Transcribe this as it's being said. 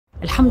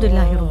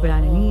Alhamdulillahi Rabbil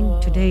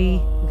Alameen. Today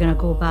we're going to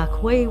go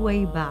back,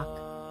 way back,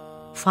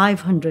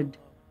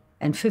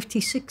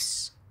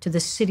 556 to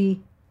the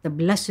city, the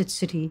blessed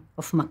city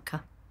of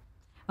Mecca.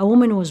 A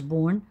woman was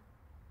born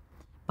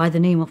by the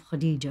name of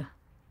Khadijah.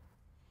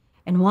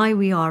 And why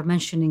we are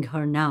mentioning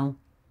her now,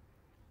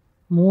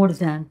 more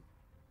than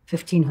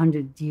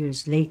 1500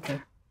 years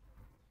later,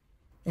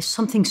 there's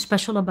something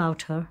special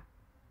about her.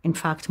 In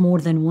fact, more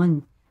than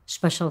one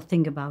special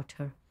thing about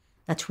her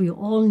that we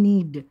all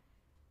need,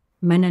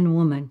 men and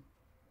women,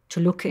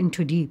 to look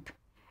into deep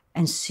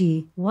and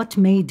see what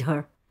made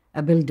her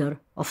a builder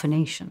of a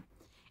nation.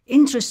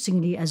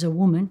 Interestingly, as a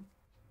woman,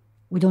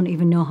 we don't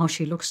even know how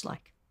she looks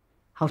like,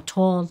 how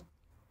tall,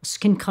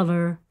 skin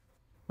color,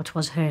 what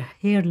was her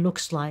hair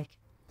looks like.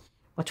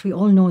 But we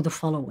all know the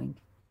following.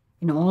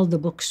 In all the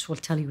books will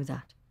tell you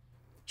that.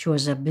 She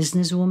was a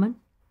businesswoman.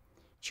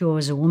 She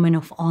was a woman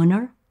of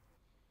honor.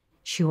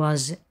 She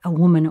was a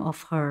woman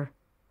of her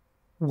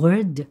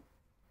word,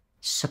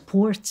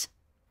 support,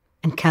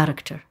 and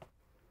character.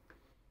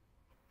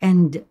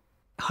 And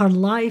her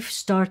life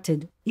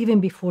started even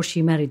before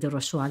she married the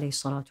Rasul alayhi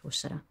salatu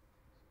wasalam.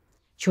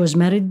 She was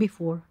married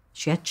before,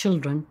 she had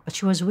children, but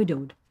she was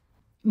widowed.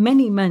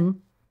 Many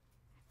men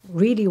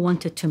really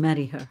wanted to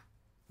marry her.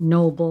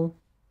 Noble,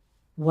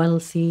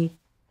 wealthy,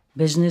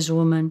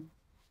 businesswoman,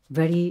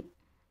 very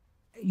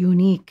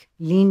unique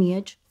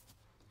lineage,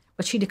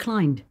 but she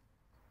declined.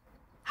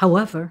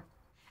 However,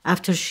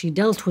 after she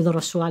dealt with the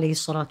Rasul alayhi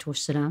salatu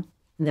wasalam,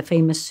 in the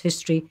famous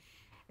history,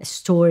 a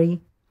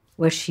story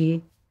where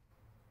she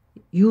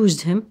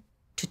used him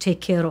to take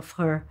care of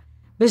her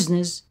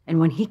business, and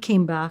when he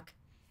came back,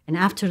 and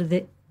after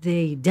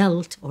they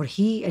dealt, or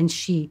he and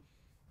she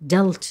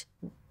dealt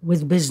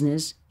with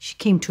business, she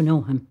came to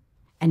know him.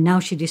 And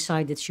now she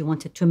decided she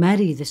wanted to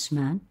marry this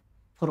man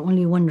for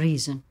only one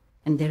reason.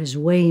 And there is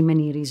way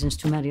many reasons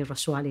to marry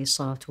Rasul alayhi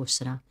salatu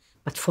wasalam.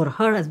 But for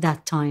her at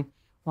that time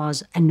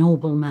was a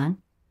noble man,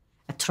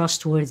 a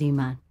trustworthy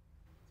man.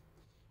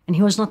 And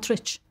he was not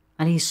rich,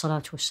 alayhi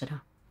salatu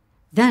wasalam.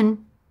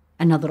 Then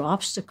another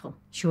obstacle.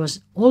 She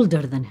was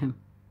older than him.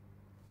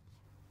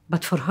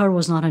 But for her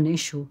was not an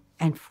issue,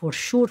 and for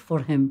sure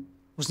for him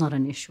was not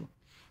an issue.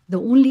 The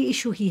only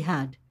issue he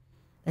had,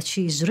 that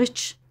she is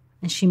rich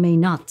and she may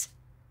not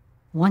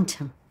want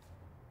him.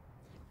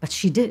 But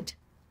she did.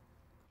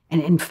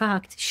 And in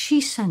fact,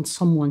 she sent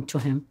someone to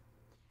him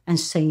and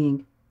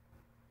saying,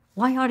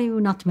 "Why are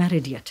you not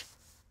married yet?"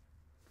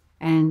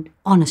 And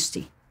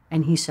honesty.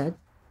 And he said,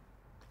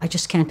 "I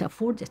just can't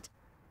afford it."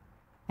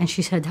 And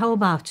she said, "How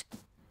about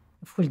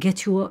if we'll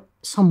get you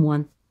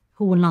someone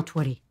who will not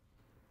worry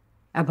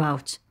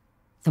about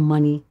the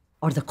money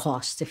or the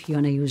cost, if you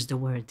want to use the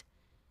word?"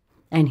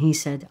 And he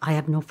said, "I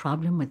have no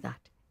problem with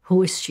that.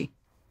 Who is she?"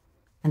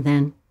 And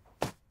then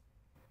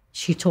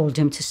she told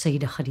him to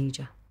Sayyidah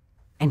Khadijah,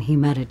 and he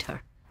married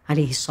her,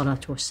 alayhi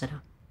salatu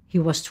wassalam. He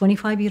was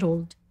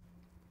 25-year-old.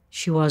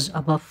 She was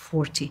above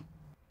 40.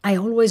 I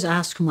always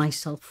ask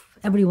myself,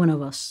 every one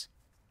of us,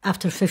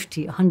 after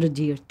 50, 100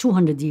 years,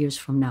 200 years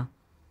from now,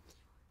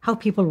 how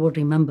people will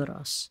remember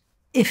us,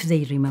 if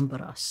they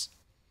remember us.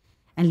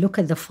 And look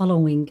at the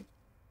following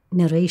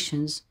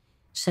narrations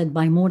said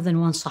by more than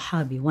one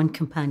Sahabi, one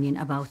companion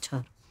about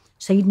her.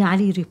 Sayyidina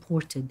Ali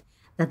reported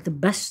that the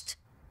best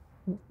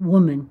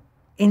woman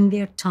in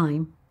their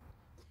time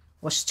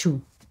was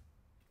two.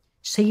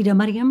 Sayyidah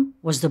Maryam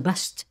was the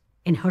best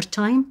in her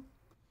time,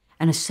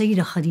 and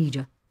Sayyidah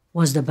Khadijah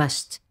was the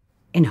best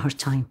in her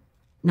time.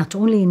 Not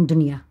only in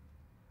dunya,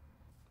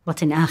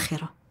 but in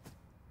akhirah.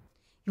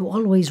 You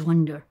always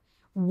wonder,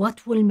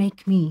 what will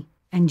make me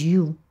and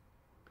you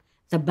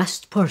the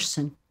best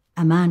person,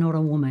 a man or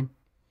a woman,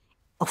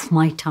 of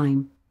my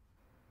time,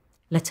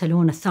 let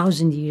alone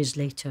 1,000 years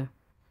later,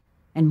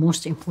 and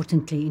most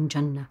importantly in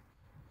Jannah.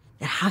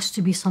 There has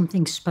to be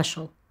something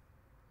special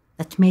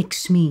that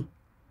makes me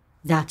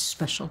that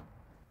special.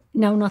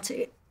 Now, not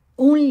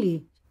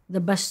only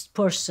the best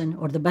person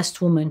or the best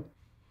woman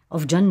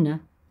of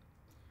Jannah,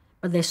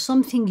 but there's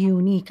something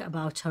unique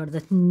about her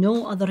that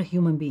no other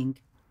human being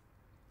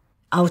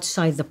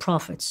outside the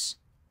prophets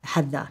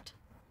had that.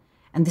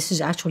 And this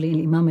is actually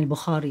in Imam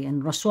al-Bukhari.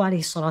 And Rasul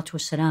alayhi salatu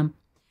wasalam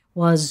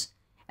was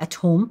at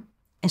home,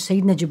 and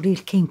Sayyidina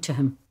Jibreel came to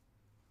him.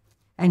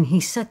 And he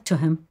said to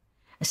him,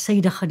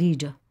 Sayyidah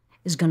Khadijah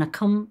is going to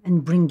come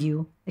and bring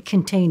you a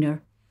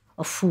container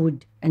of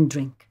food and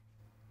drink.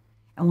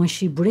 And when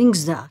she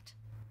brings that,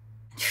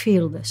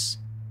 feel this,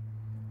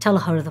 tell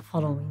her the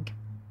following: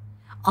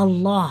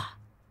 Allah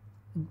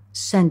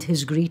send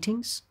his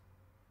greetings,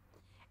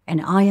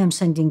 and I am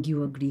sending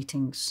you a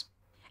greetings.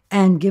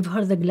 And give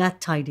her the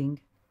glad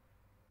tiding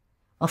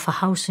of a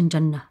house in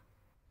Jannah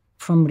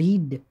from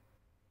Reed,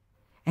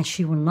 and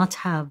she will not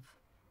have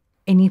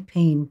any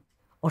pain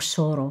or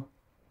sorrow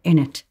in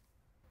it.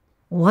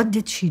 What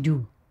did she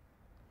do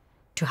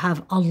to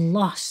have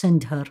Allah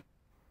send her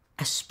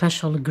a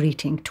special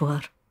greeting to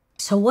her?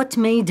 So what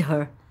made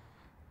her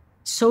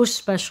so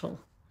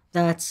special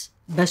that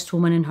best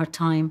woman in her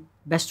time,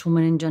 best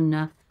woman in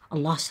Jannah,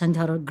 Allah sent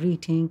her a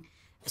greeting,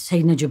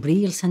 Sayyidina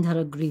Jibreel sent her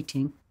a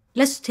greeting?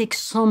 Let's take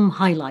some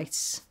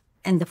highlights.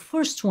 And the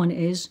first one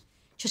is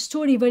just a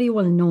story very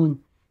well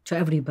known to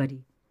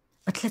everybody.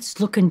 But let's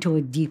look into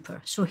it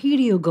deeper. So here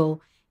you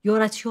go.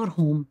 You're at your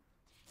home.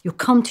 You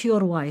come to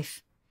your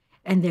wife,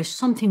 and there's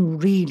something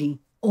really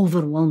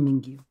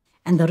overwhelming you.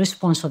 And the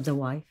response of the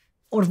wife,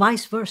 or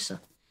vice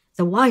versa,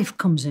 the wife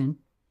comes in,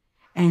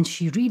 and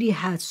she really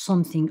had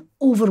something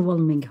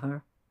overwhelming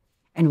her.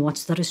 And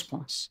what's the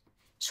response?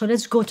 So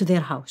let's go to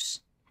their house,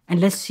 and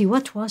let's see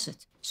what was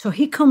it. So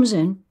he comes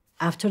in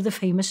after the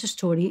famous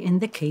story in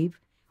the cave,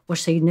 where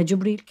Sayyidina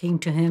Jibreel came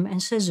to him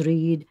and says,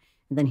 read.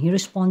 And then he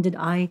responded,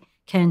 I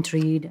can't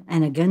read.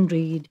 And again,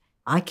 read.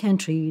 I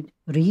can't read.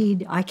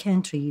 Read. I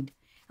can't read.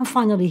 And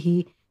finally,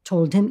 he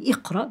told him,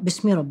 Iqra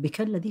bismi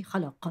rabbika alladhi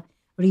khalaq.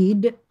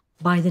 Read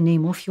by the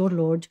name of your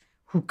Lord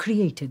who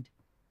created.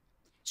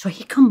 So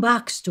he comes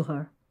back to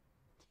her,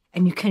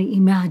 and you can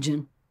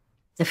imagine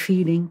the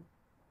feeling,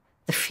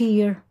 the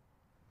fear,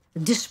 the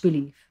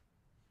disbelief.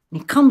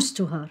 And he comes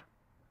to her,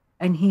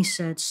 and he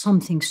said,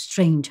 something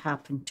strange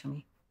happened to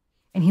me.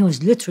 And he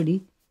was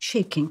literally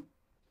shaking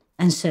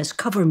and says,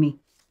 cover me,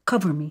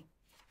 cover me.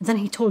 And then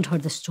he told her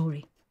the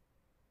story.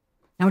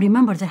 Now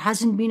remember, there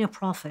hasn't been a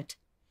prophet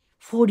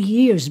 40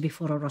 years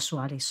before a Rasul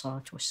alayhi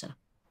salatu wasalam.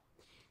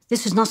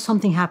 This is not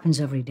something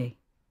happens every day.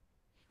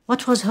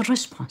 What was her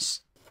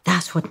response?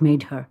 That's what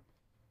made her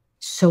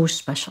so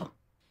special.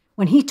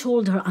 When he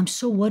told her, I'm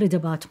so worried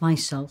about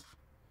myself,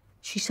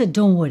 she said,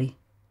 don't worry.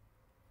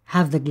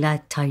 Have the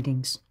glad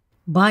tidings.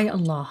 By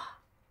Allah,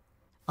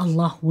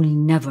 Allah will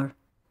never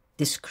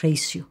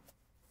disgrace you.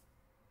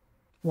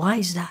 Why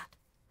is that?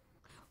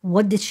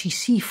 What did she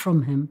see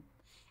from him?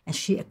 And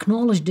she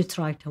acknowledged it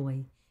right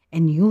away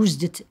and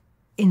used it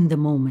in the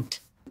moment.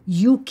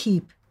 You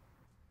keep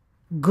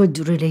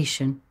good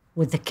relation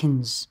with the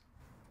kins,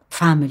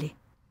 family,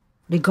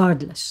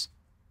 regardless.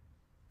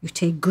 You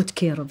take good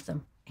care of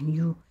them,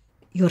 and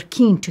you're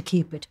keen to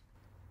keep it.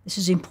 This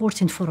is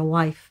important for a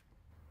wife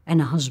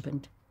and a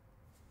husband.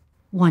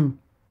 1.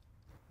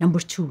 Number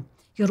 2,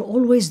 you're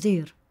always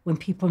there when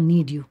people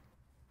need you,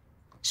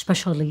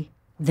 especially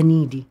the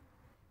needy.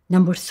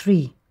 Number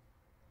 3,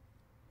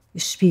 you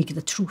speak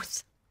the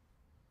truth.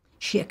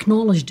 She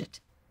acknowledged it.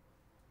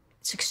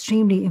 It's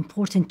extremely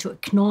important to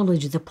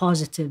acknowledge the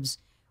positives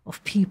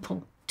of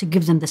people, to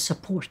give them the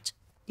support.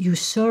 You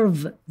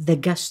serve the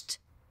guest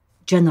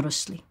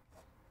generously.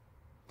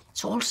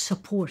 It's all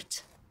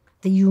support.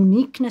 The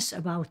uniqueness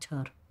about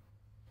her,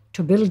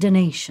 to build a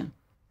nation,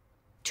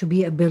 to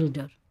be a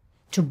builder,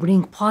 to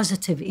bring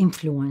positive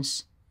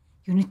influence.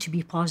 You need to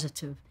be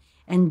positive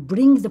and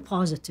bring the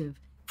positive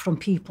from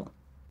people.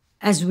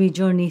 As we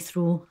journey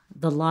through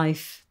the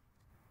life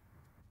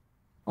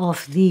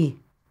of the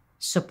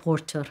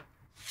supporter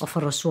of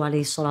Rasul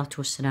alayhi salatu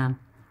wasalam,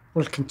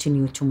 we'll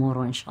continue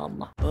tomorrow,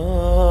 inshallah.